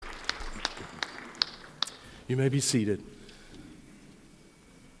You may be seated.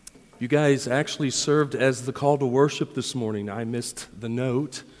 You guys actually served as the call to worship this morning. I missed the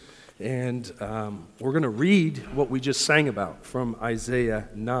note, and we're going to read what we just sang about from Isaiah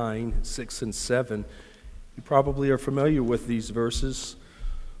 9, 6, and 7. You probably are familiar with these verses.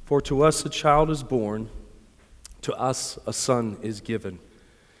 For to us a child is born, to us a son is given,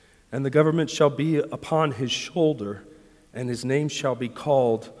 and the government shall be upon his shoulder, and his name shall be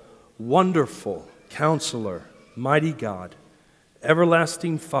called Wonderful Counselor, Mighty God,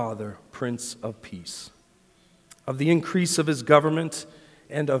 Everlasting Father, Prince of Peace. Of the increase of his government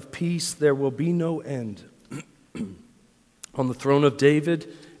and of peace there will be no end. On the throne of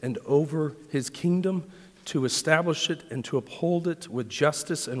David and over his kingdom, to establish it and to uphold it with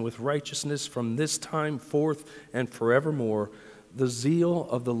justice and with righteousness from this time forth and forevermore. The zeal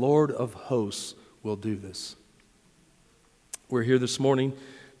of the Lord of hosts will do this. We're here this morning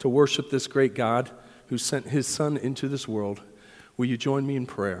to worship this great God who sent his Son into this world. Will you join me in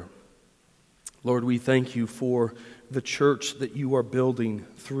prayer? Lord, we thank you for the church that you are building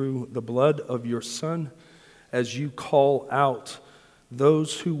through the blood of your Son as you call out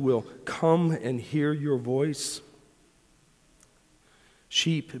those who will come and hear your voice.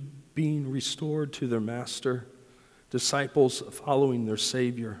 Sheep being restored to their master, disciples following their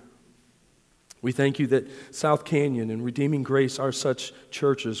Savior. We thank you that South Canyon and Redeeming Grace are such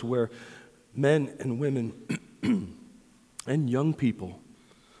churches where men and women and young people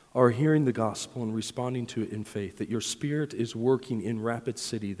are hearing the gospel and responding to it in faith, that your Spirit is working in Rapid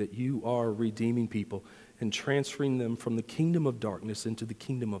City, that you are redeeming people and transferring them from the kingdom of darkness into the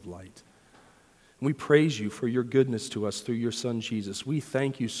kingdom of light. And we praise you for your goodness to us through your Son, Jesus. We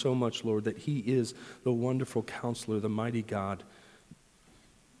thank you so much, Lord, that he is the wonderful counselor, the mighty God,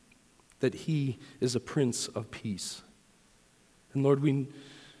 that he is a Prince of Peace. And Lord, we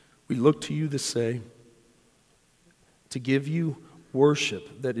look to you this day to give you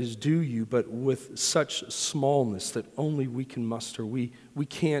worship that is due you, but with such smallness that only we can muster. We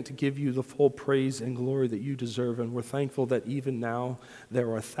can't give you the full praise and glory that you deserve, and we're thankful that even now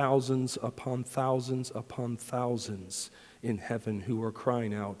there are thousands upon thousands upon thousands in heaven who are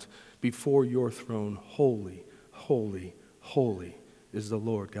crying out before your throne, holy, holy, holy is the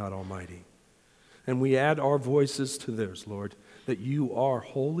Lord God Almighty. And we add our voices to theirs, Lord, that you are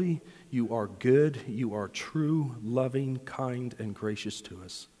holy, you are good, you are true, loving, kind, and gracious to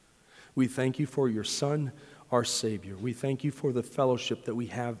us. We thank you for your Son, our Savior. We thank you for the fellowship that we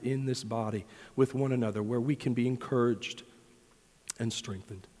have in this body with one another, where we can be encouraged and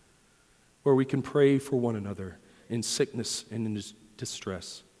strengthened, where we can pray for one another in sickness and in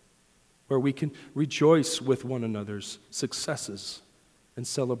distress, where we can rejoice with one another's successes and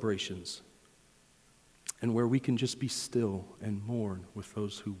celebrations, and where we can just be still and mourn with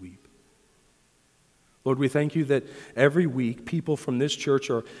those who weep. Lord, we thank you that every week people from this church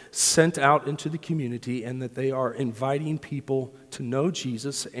are sent out into the community and that they are inviting people to know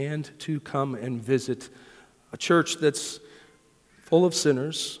Jesus and to come and visit a church that's full of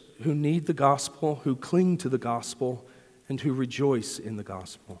sinners who need the gospel, who cling to the gospel, and who rejoice in the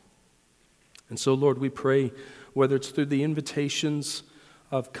gospel. And so, Lord, we pray, whether it's through the invitations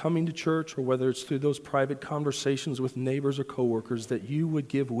of coming to church or whether it's through those private conversations with neighbors or coworkers, that you would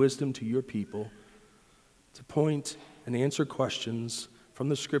give wisdom to your people to point and answer questions from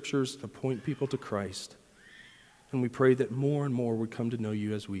the Scriptures to point people to Christ. And we pray that more and more would come to know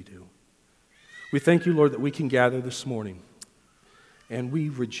you as we do. We thank you, Lord, that we can gather this morning, and we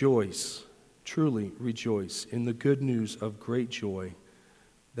rejoice, truly rejoice, in the good news of great joy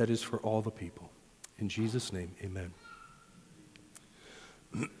that is for all the people. In Jesus' name, amen.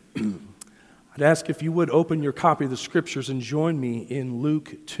 I'd ask if you would open your copy of the Scriptures and join me in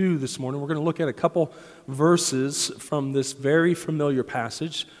Luke 2 this morning. We're going to look at a couple verses from this very familiar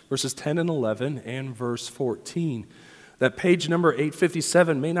passage, verses 10 and 11 and verse 14. That page number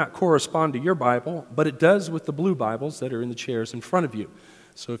 857 may not correspond to your Bible, but it does with the blue Bibles that are in the chairs in front of you.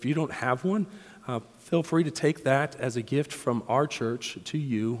 So if you don't have one, feel free to take that as a gift from our church to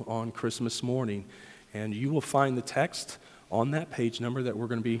you on Christmas morning. And you will find the text on that page number that we're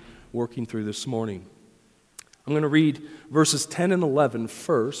going to be working through this morning. I'm going to read verses 10 and 11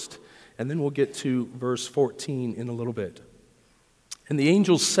 first, and then we'll get to verse 14 in a little bit. And the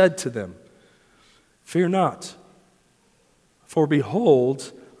angel said to them, "Fear not, for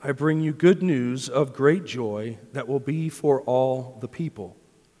behold, I bring you good news of great joy that will be for all the people.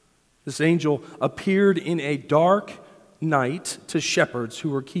 This angel appeared in a dark night to shepherds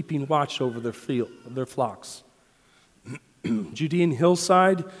who were keeping watch over their flocks. Judean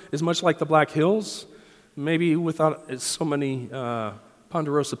hillside is much like the Black Hills, maybe without so many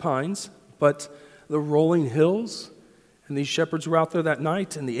ponderosa pines, but the rolling hills. And these shepherds were out there that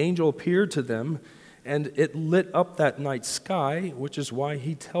night, and the angel appeared to them, and it lit up that night sky, which is why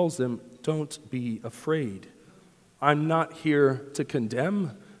he tells them, don't be afraid. I'm not here to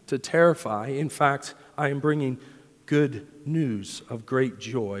condemn, to terrify. In fact, I am bringing good news of great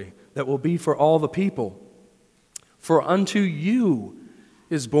joy that will be for all the people. For unto you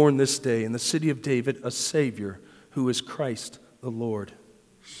is born this day in the city of David a Savior, who is Christ the Lord.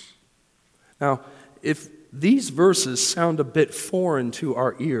 Now, if these verses sound a bit foreign to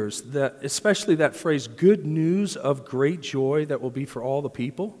our ears, that especially that phrase, good news of great joy that will be for all the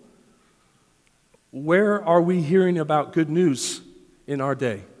people, where are we hearing about good news in our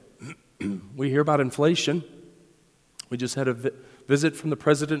day? We hear about inflation. We just had a visit from the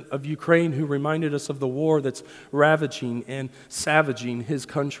president of Ukraine who reminded us of the war that's ravaging and savaging his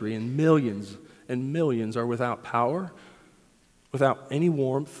country, and millions are without power, without any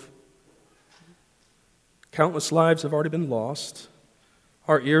warmth. Countless lives have already been lost.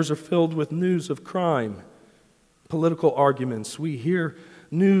 Our ears are filled with news of crime, political arguments. We hear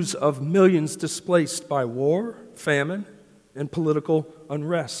news of millions displaced by war, famine, and political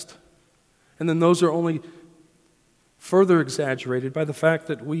unrest. And then those are only further exaggerated by the fact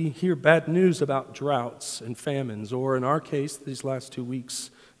that we hear bad news about droughts and famines, or in our case, these last 2 weeks,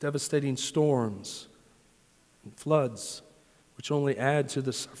 devastating storms and floods, which only add to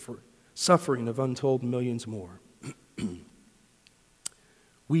the suffering of untold millions more.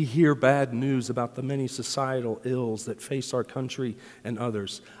 We hear bad news about the many societal ills that face our country and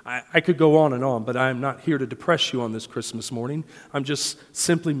others. I could go on, but I am not here to depress you on this Christmas morning. I'm just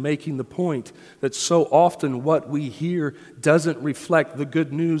simply making the point that so often what we hear doesn't reflect the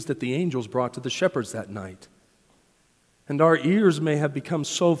good news that the angels brought to the shepherds that night. And our ears may have become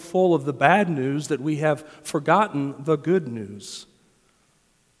so full of the bad news that we have forgotten the good news.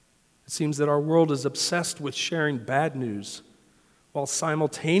 It seems that our world is obsessed with sharing bad news, while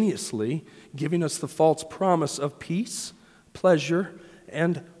simultaneously giving us the false promise of peace, pleasure,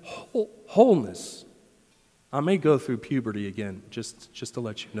 and wholeness. I may go through puberty again, just to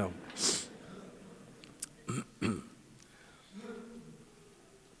let you know.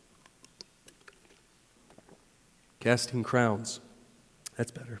 Casting Crowns.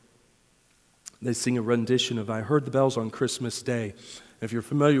 That's better. They sing a rendition of I Heard the Bells on Christmas Day. If you're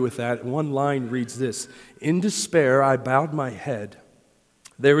familiar with that, one line reads this: In despair I bowed my head.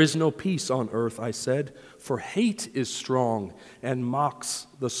 There is no peace on earth, I said, for hate is strong and mocks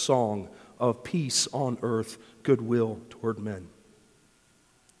the song of peace on earth, goodwill toward men.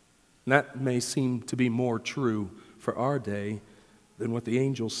 And that may seem to be more true for our day than what the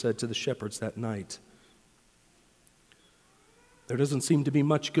angels said to the shepherds that night. There doesn't seem to be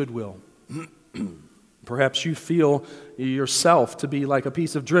much goodwill. Perhaps you feel yourself to be like a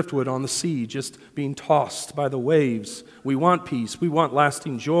piece of driftwood on the sea, just being tossed by the waves. We want peace. We want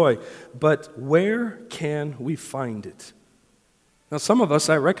lasting joy. But where can we find it? Now, some of us,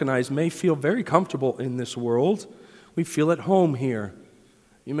 I recognize, may feel very comfortable in this world. We feel at home here.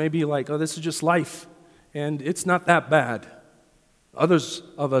 You may be like, oh, this is just life, and it's not that bad. Others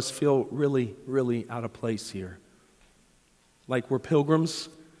of us feel really, really out of place here. Like we're pilgrims.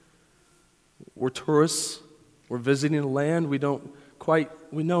 We're tourists. We're visiting a land. We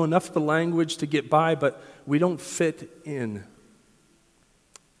know enough of the language to get by, but we don't fit in.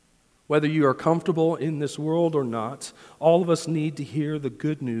 Whether you are comfortable in this world or not, all of us need to hear the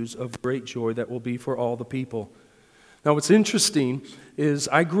good news of great joy that will be for all the people. Now, what's interesting is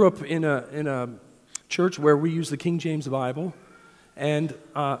I grew up in a church where we use the King James Bible, and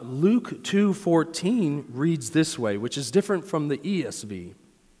Luke 2:14 reads this way, which is different from the ESV.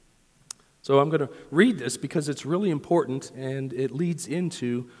 So I'm going to read this because it's really important and it leads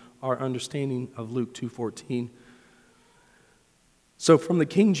into our understanding of Luke 2:14. So from the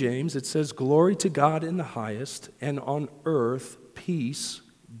King James, it says, Glory to God in the highest, and on earth peace,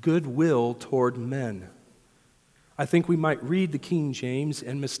 goodwill toward men. I think we might read the King James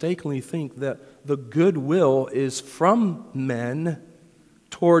and mistakenly think that the goodwill is from men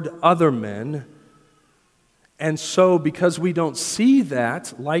toward other men. And so, because we don't see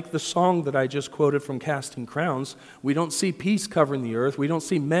that, like the song that I just quoted from Casting Crowns, we don't see peace covering the earth. We don't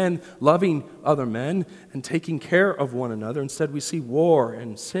see men loving other men and taking care of one another. Instead, we see war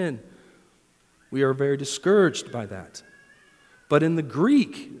and sin. We are very discouraged by that. But in the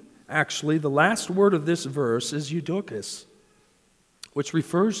Greek, actually, the last word of this verse is eudokos, which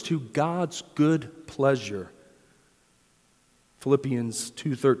refers to God's good pleasure. Philippians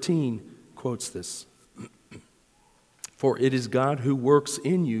 2:13 quotes this. For it is God who works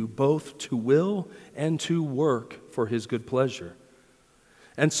in you both to will and to work for his good pleasure.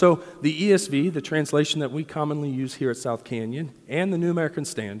 And so the ESV, the translation that we commonly use here at South Canyon, and the New American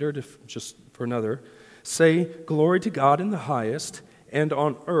Standard, if just for another, say, "Glory to God in the highest, and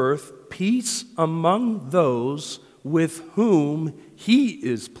on earth peace among those with whom he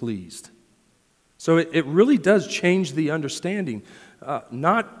is pleased." So it really does change the understanding.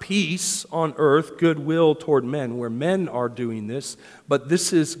 Not peace on earth, goodwill toward men, where men are doing this, but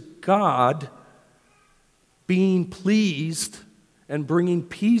this is God being pleased and bringing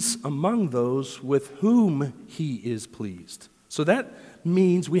peace among those with whom he is pleased. So that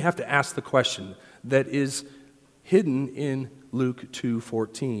means we have to ask the question that is hidden in Luke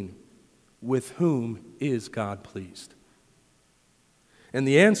 2:14. With whom is God pleased? And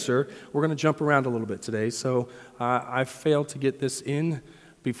the answer, we're going to jump around a little bit today. So I failed to get this in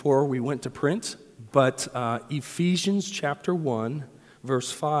before we went to print, but Ephesians chapter 1,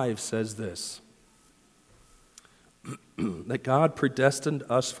 verse 5 says this, that God predestined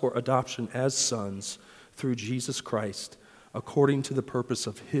us for adoption as sons through Jesus Christ, according to the purpose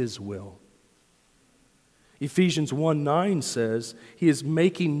of his will. Ephesians 1:9 says, he is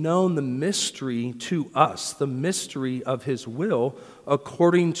making known the mystery to us, the mystery of his will,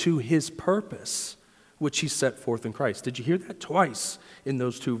 according to his purpose, which he set forth in Christ. Did you hear that? Twice in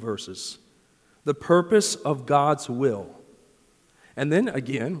those two verses. The purpose of God's will. And then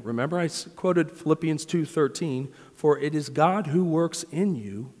again, remember I quoted Philippians 2:13, for it is God who works in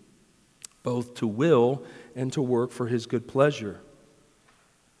you, both to will and to work for his good pleasure.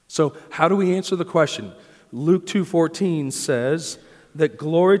 So how do we answer the question? Luke 2:14 says that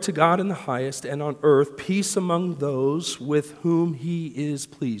glory to God in the highest, and on earth peace among those with whom he is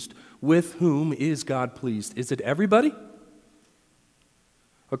pleased. With whom is God pleased? Is it everybody?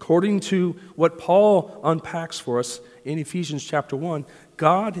 According to what Paul unpacks for us in Ephesians chapter 1,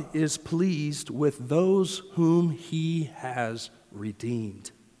 God is pleased with those whom he has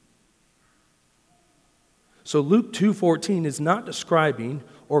redeemed. So Luke 2:14 is not describing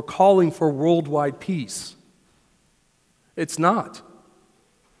or calling for worldwide peace. It's not.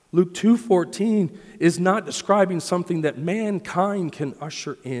 Luke 2:14 is not describing something that mankind can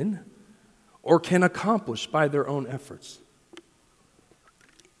usher in or can accomplish by their own efforts.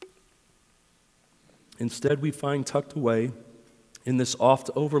 Instead, we find tucked away in this oft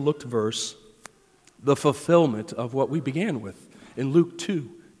overlooked verse the fulfillment of what we began with in Luke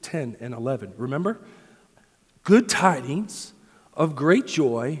 2:10 and 11. Remember? Good tidings of great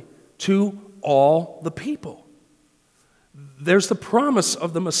joy to all the people. There's the promise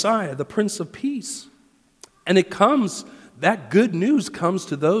of the Messiah, the Prince of Peace. And that good news comes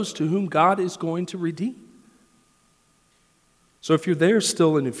to those to whom God is going to redeem. So if you're there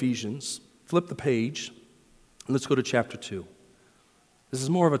still in Ephesians, flip the page, and let's go to chapter 2. This is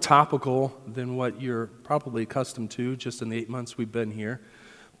more of a topical than what you're probably accustomed to just in the 8 months we've been here.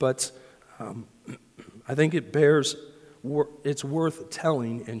 But I think it's worth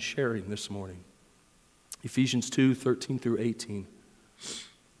telling and sharing this morning. Ephesians 2:13 through 18.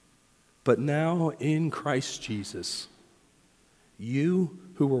 But now in Christ Jesus, you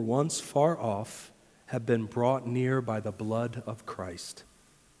who were once far off have been brought near by the blood of Christ.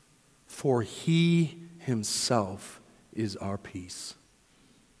 For he himself is our peace,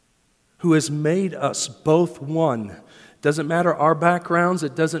 who has made us both one. Doesn't matter our backgrounds,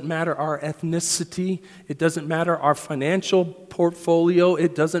 it doesn't matter our ethnicity, it doesn't matter our financial portfolio,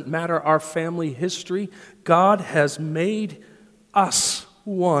 it doesn't matter our family history. God has made us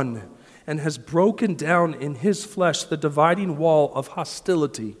one and has broken down in his flesh the dividing wall of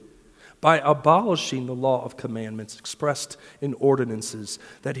hostility by abolishing the law of commandments expressed in ordinances,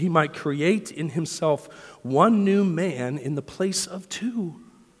 that he might create in himself one new man in the place of two,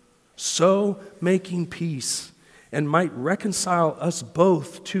 so making peace, and might reconcile us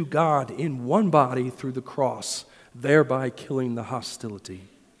both to God in one body through the cross, thereby killing the hostility.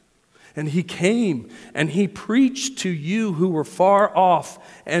 And he came and he preached to you who were far off,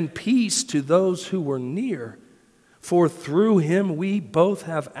 and peace to those who were near. For through him we both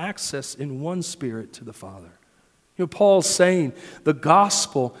have access in one spirit to the Father. You know, Paul's saying the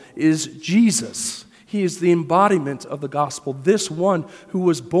gospel is Jesus. He is the embodiment of the gospel. This one who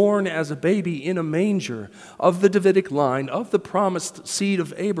was born as a baby in a manger, of the Davidic line, of the promised seed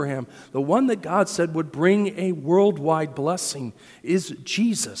of Abraham, the one that God said would bring a worldwide blessing, is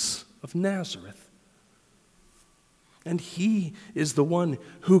Jesus of Nazareth. And he is the one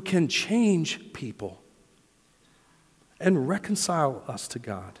who can change people and reconcile us to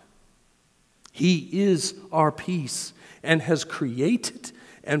God. He is our peace and has created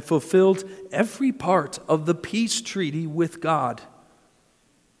and fulfilled every part of the peace treaty with God.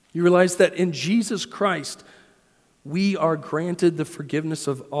 You realize that in Jesus Christ, We are granted the forgiveness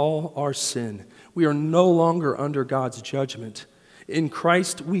of all our sin. We are no longer under God's judgment. In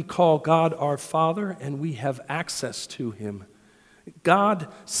Christ, we call God our Father, and we have access to him. God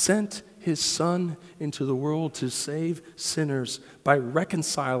sent his Son into the world to save sinners by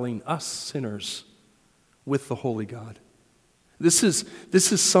reconciling us sinners with the holy God. This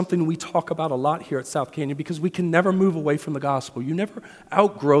is something we talk about a lot here at South Canyon because we can never move away from the gospel. You never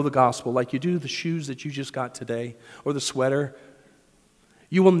outgrow the gospel like you do the shoes that you just got today or the sweater.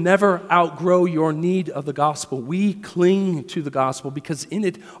 You will never outgrow your need of the gospel. We cling to the gospel because in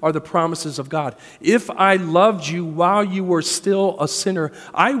it are the promises of God. If I loved you while you were still a sinner,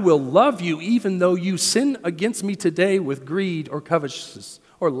 I will love you even though you sin against me today with greed or covetousness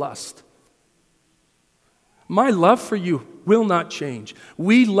or lust. My love for you will not change.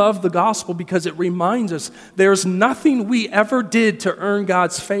 We love the gospel because it reminds us there's nothing we ever did to earn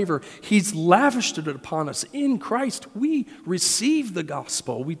God's favor. He's lavished it upon us. In Christ, we receive the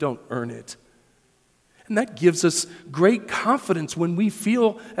gospel. We don't earn it. And that gives us great confidence when we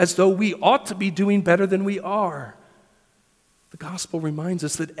feel as though we ought to be doing better than we are. The gospel reminds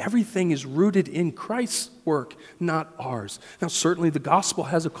us that everything is rooted in Christ's work, not ours. Now, certainly the gospel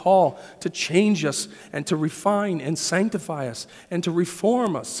has a call to change us and to refine and sanctify us and to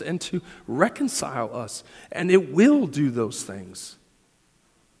reform us and to reconcile us. And it will do those things.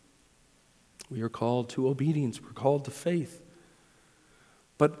 We are called to obedience. We're called to faith.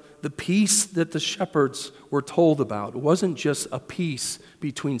 But the peace that the shepherds were told about wasn't just a peace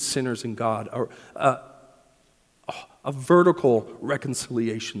between sinners and God, or a vertical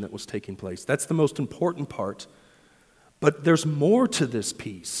reconciliation that was taking place. That's the most important part. But there's more to this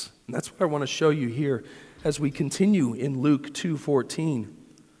peace. And that's what I want to show you here as we continue in Luke 2:14.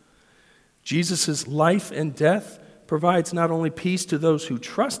 Jesus' life and death provides not only peace to those who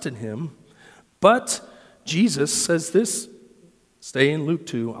trust in him, but Jesus says this. Stay in Luke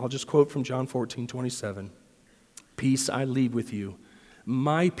 2. I'll just quote from John 14:27. Peace I leave with you.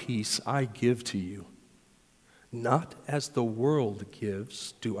 My peace I give to you. Not as the world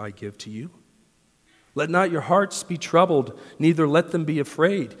gives, do I give to you. Let not your hearts be troubled, neither let them be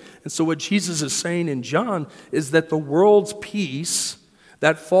afraid. And so what Jesus is saying in John is that the world's peace,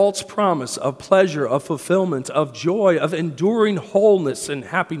 that false promise of pleasure, of fulfillment, of joy, of enduring wholeness and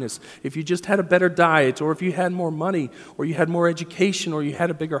happiness, if you just had a better diet, or if you had more money, or you had more education, or you had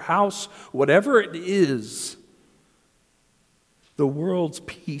a bigger house, whatever it is, the world's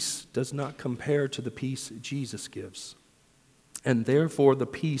peace does not compare to the peace Jesus gives. And therefore, the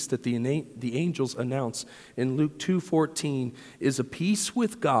peace that the angels announce in Luke 2:14 is a peace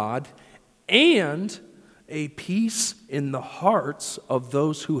with God and a peace in the hearts of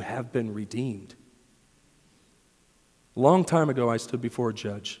those who have been redeemed. A long time ago, I stood before a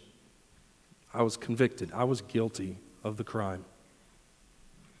judge. I was convicted. I was guilty of the crime.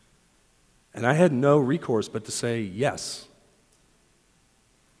 And I had no recourse but to say yes.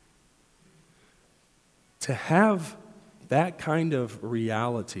 To have that kind of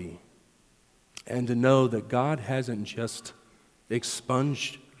reality and to know that God hasn't just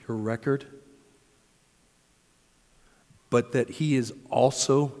expunged your record, but that he is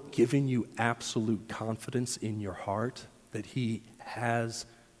also giving you absolute confidence in your heart that he has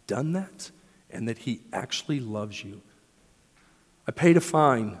done that and that he actually loves you. I paid a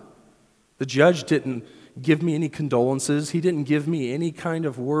fine. The judge didn't give me any condolences. He didn't give me any kind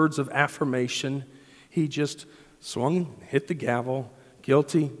of words of affirmation. He just swung, hit the gavel,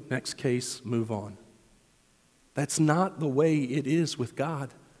 guilty, next case, move on. That's not the way it is with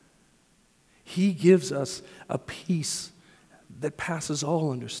God. He gives us a peace that passes all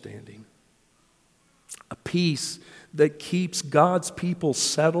understanding. A peace that keeps God's people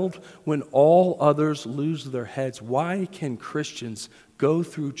settled when all others lose their heads. Why can Christians go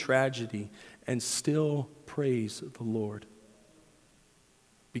through tragedy and still praise the Lord?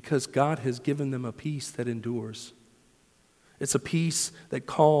 Because God has given them a peace that endures. It's a peace that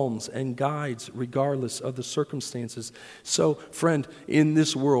calms and guides regardless of the circumstances. So, friend, in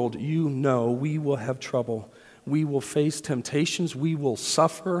this world, you know we will have trouble. We will face temptations. We will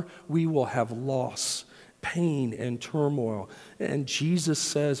suffer. We will have loss, pain, and turmoil. And Jesus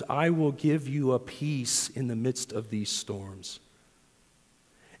says, I will give you a peace in the midst of these storms.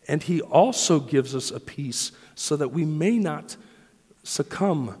 And he also gives us a peace so that we may not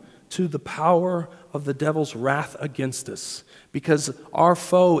succumb to the power of the devil's wrath against us, because our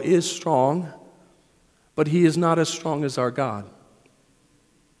foe is strong, but he is not as strong as our God.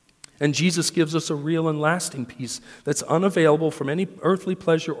 And Jesus gives us a real and lasting peace that's unavailable from any earthly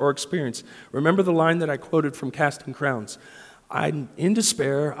pleasure or experience. Remember the line that I quoted from Casting Crowns. In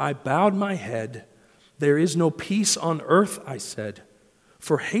despair, I bowed my head. There is no peace on earth, I said,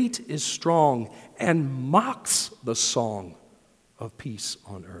 for hate is strong and mocks the song of peace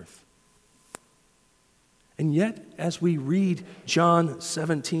on earth. And yet, as we read John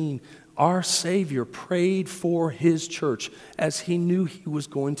 17, our Savior prayed for his church as he knew he was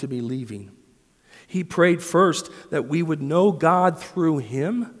going to be leaving. He prayed first that we would know God through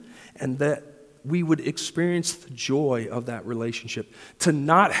him and that we would experience the joy of that relationship. To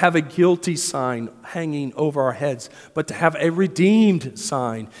not have a guilty sign hanging over our heads, but to have a redeemed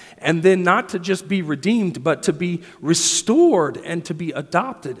sign. And then not to just be redeemed, but to be restored and to be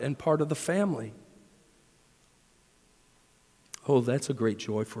adopted and part of the family. Oh, that's a great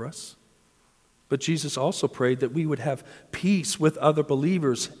joy for us. But Jesus also prayed that we would have peace with other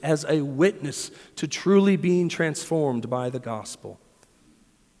believers as a witness to truly being transformed by the gospel.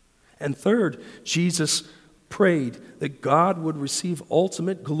 And third, Jesus prayed that God would receive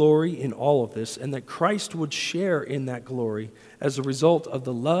ultimate glory in all of this and that Christ would share in that glory as a result of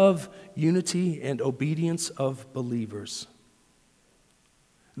the love, unity, and obedience of believers.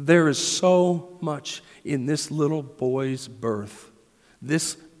 There is so much in this little boy's birth,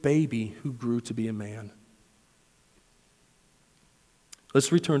 this baby who grew to be a man.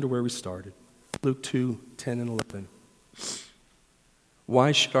 Let's return to where we started. Luke 2:10 and 11.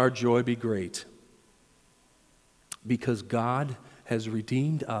 Why should our joy be great? Because God has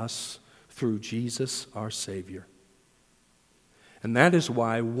redeemed us through Jesus our Savior. And that is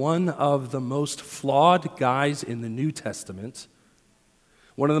why one of the most flawed guys in the New Testament,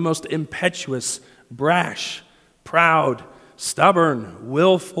 one of the most impetuous, brash, proud, stubborn,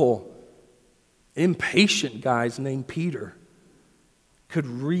 willful, impatient guys named Peter, could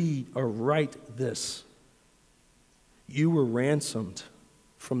read or write this: "You were ransomed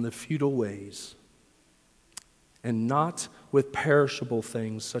from the futile ways, and not with perishable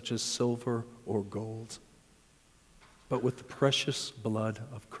things such as silver or gold, but with the precious blood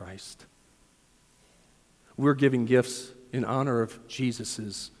of Christ." We're giving gifts in honor of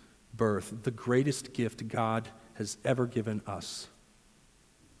Jesus' birth, the greatest gift God has ever given us.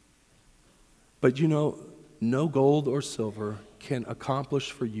 But you know, no gold or silver can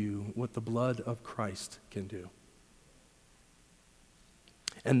accomplish for you what the blood of Christ can do.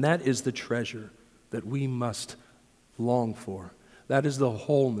 And that is the treasure that we must long for. That is the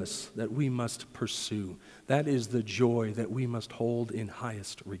wholeness that we must pursue. That is the joy that we must hold in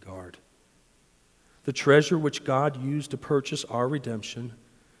highest regard. The treasure which God used to purchase our redemption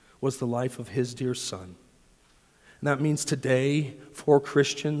was the life of his dear Son. And that means today, for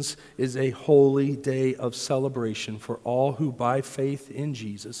Christians, is a holy day of celebration for all who, by faith in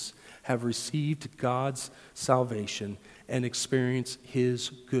Jesus, have received God's salvation and experience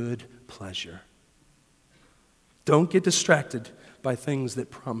his good pleasure. Don't get distracted by things that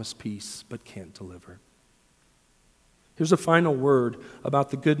promise peace but can't deliver. Here's a final word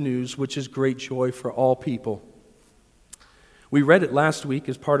about the good news, which is great joy for all people. We read it last week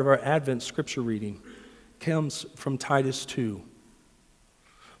as part of our Advent scripture reading. It comes from Titus 2.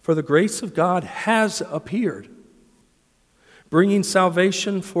 For the grace of God has appeared, bringing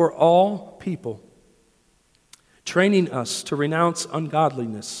salvation for all people, training us to renounce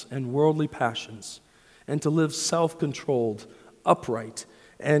ungodliness and worldly passions, and to live self-controlled, upright,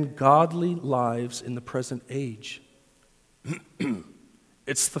 and godly lives in the present age.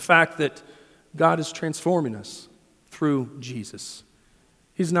 It's the fact that God is transforming us through Jesus.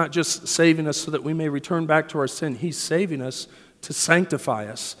 He's not just saving us so that we may return back to our sin. He's saving us to sanctify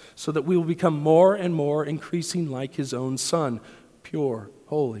us so that we will become more and more increasing like his own Son, pure,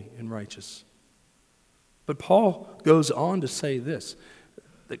 holy, and righteous. But Paul goes on to say this,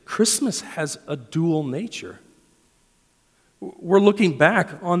 that Christmas has a dual nature. We're looking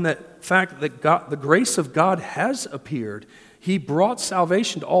back on that fact that God, the grace of God has appeared. He brought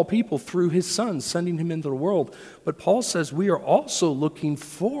salvation to all people through his Son, sending him into the world. But Paul says we are also looking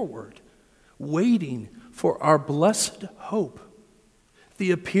forward, waiting for our blessed hope,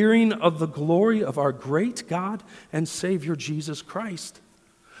 the appearing of the glory of our great God and Savior Jesus Christ,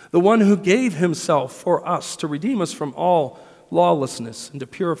 the one who gave himself for us to redeem us from all lawlessness and to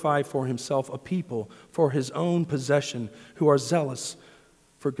purify for himself a people for his own possession who are zealous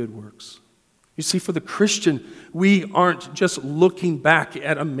for good works. You see, for the Christian, we aren't just looking back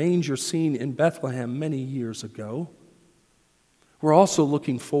at a manger scene in Bethlehem many years ago. We're also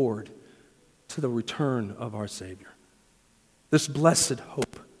looking forward to the return of our Savior. This blessed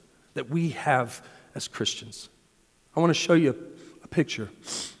hope that we have as Christians. I want to show you a picture.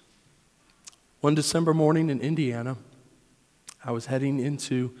 One December morning in Indiana, I was heading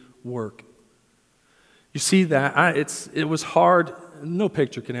into work. You see that? It was hard no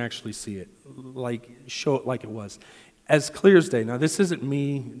picture can actually see it, show it like it was. As clear as day. Now, this isn't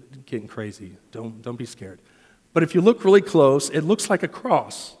me getting crazy. Don't be scared. But if you look really close, it looks like a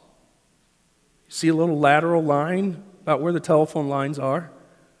cross. You see a little lateral line about where the telephone lines are?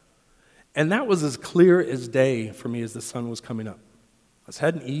 And that was as clear as day for me as the sun was coming up. I was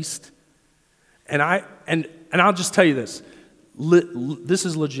heading east, and I'll just tell you this. This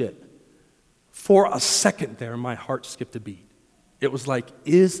is legit. For a second there, my heart skipped a beat. It was like,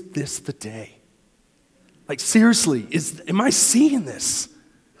 is this the day? Like, seriously, am I seeing this?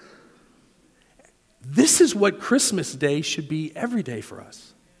 This is what Christmas Day should be every day for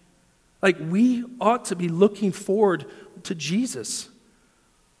us. Like, we ought to be looking forward to Jesus.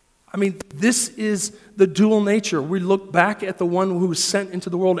 I mean, this is the dual nature. We look back at the one who was sent into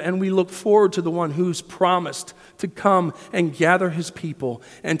the world, and we look forward to the one who's promised to come and gather his people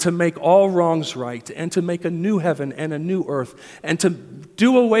and to make all wrongs right and to make a new heaven and a new earth and to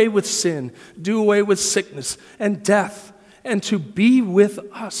do away with sin, do away with sickness and death, and to be with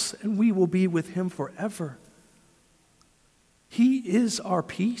us, and we will be with him forever. He is our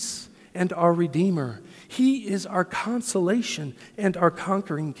peace and our Redeemer. He is our consolation and our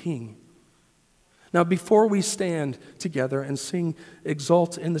conquering King. Now, before we stand together and sing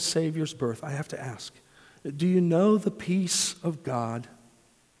Exult in the Savior's Birth, I have to ask, do you know the peace of God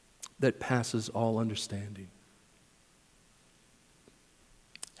that passes all understanding?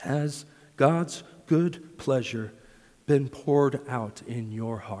 Has God's good pleasure been poured out in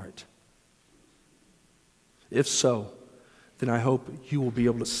your heart? If so, then I hope you will be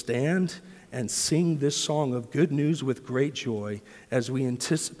able to stand and sing this song of good news with great joy as we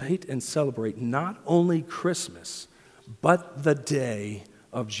anticipate and celebrate not only Christmas, but the day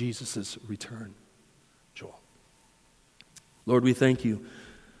of Jesus' return. Joel. Lord, we thank you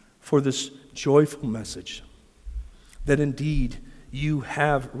for this joyful message that indeed you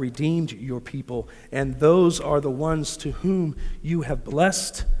have redeemed your people, and those are the ones to whom you have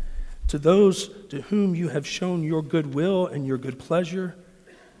blessed, to those to whom you have shown your goodwill and your good pleasure,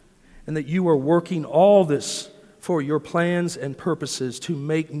 and that you are working all this for your plans and purposes to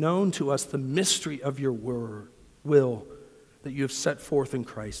make known to us the mystery of your will that you have set forth in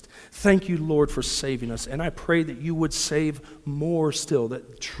Christ. Thank you, Lord, for saving us, and I pray that you would save more still,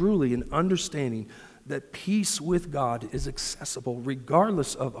 that truly in understanding that peace with God is accessible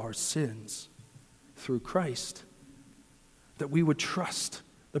regardless of our sins through Christ, that we would trust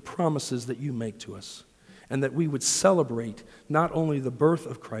the promises that you make to us, and that we would celebrate not only the birth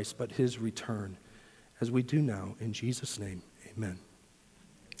of Christ, but his return, as we do now. In Jesus' name, amen.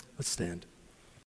 Let's stand.